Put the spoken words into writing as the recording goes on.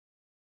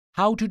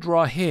How to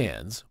Draw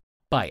Hands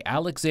by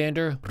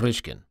Alexander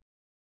Rishkin.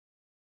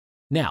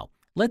 Now,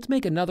 let's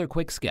make another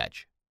quick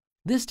sketch,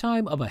 this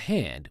time of a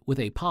hand with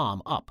a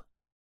palm up.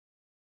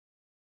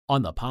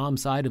 On the palm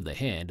side of the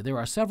hand, there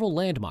are several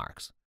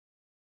landmarks.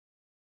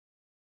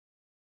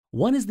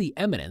 One is the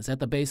eminence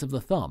at the base of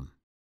the thumb.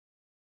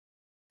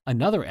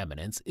 Another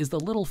eminence is the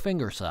little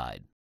finger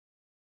side.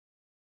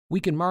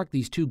 We can mark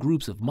these two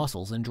groups of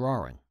muscles in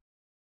drawing.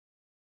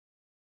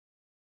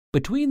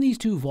 Between these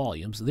two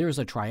volumes, there is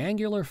a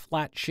triangular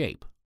flat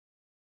shape.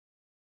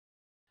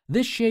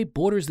 This shape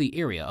borders the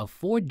area of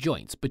 4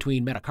 joints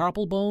between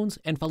metacarpal bones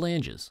and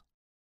phalanges.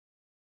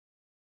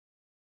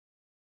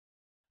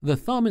 The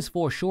thumb is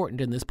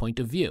foreshortened in this point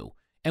of view,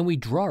 and we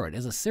draw it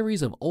as a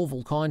series of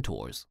oval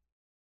contours.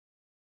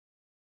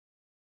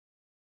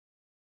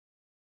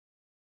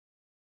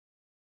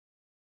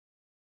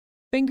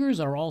 Fingers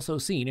are also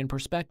seen in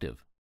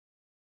perspective.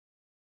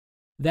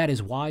 That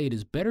is why it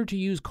is better to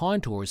use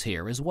contours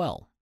here as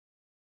well.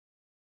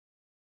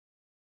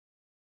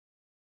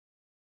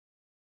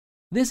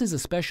 This is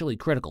especially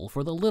critical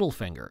for the little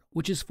finger,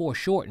 which is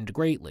foreshortened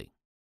greatly.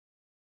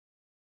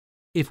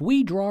 If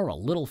we draw a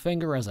little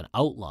finger as an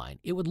outline,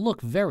 it would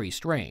look very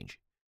strange.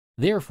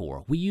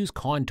 Therefore, we use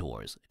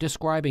contours,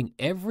 describing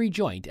every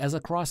joint as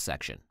a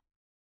cross-section.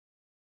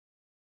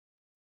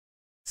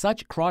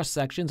 Such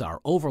cross-sections are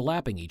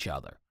overlapping each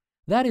other.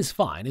 That is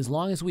fine as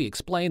long as we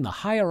explain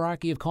the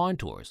hierarchy of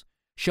contours,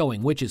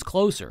 showing which is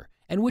closer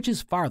and which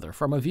is farther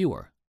from a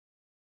viewer.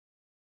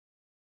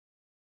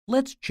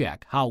 Let's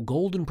check how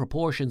golden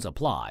proportions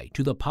apply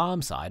to the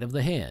palm side of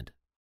the hand.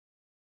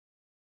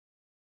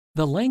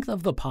 The length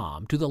of the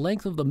palm to the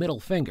length of the middle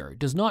finger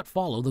does not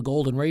follow the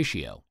golden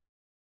ratio.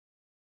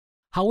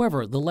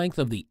 However, the length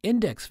of the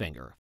index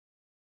finger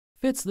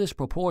fits this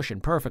proportion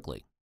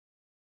perfectly.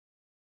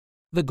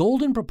 The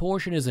golden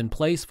proportion is in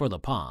place for the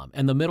palm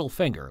and the middle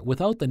finger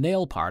without the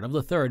nail part of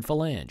the third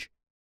phalange.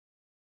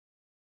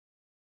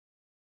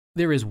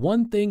 There is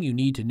one thing you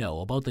need to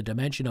know about the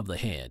dimension of the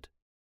hand.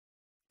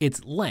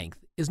 Its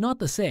length is not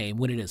the same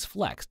when it is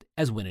flexed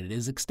as when it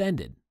is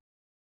extended.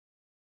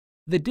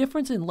 The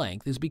difference in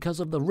length is because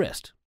of the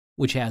wrist,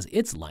 which has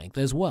its length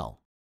as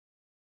well.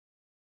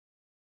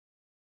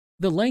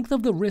 The length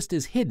of the wrist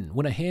is hidden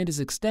when a hand is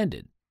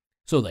extended,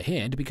 so the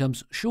hand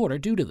becomes shorter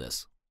due to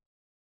this.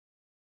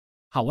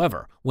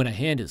 However, when a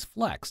hand is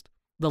flexed,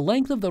 the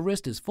length of the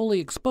wrist is fully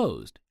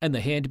exposed and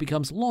the hand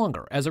becomes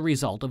longer as a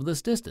result of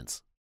this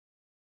distance.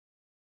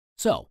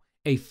 So,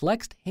 a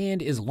flexed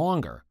hand is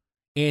longer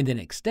and an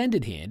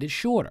extended hand is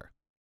shorter.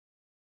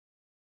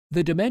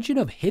 The dimension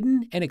of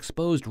hidden and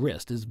exposed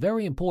wrist is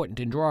very important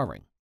in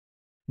drawing.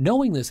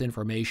 Knowing this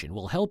information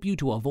will help you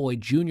to avoid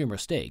junior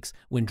mistakes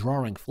when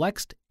drawing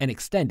flexed and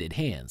extended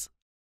hands.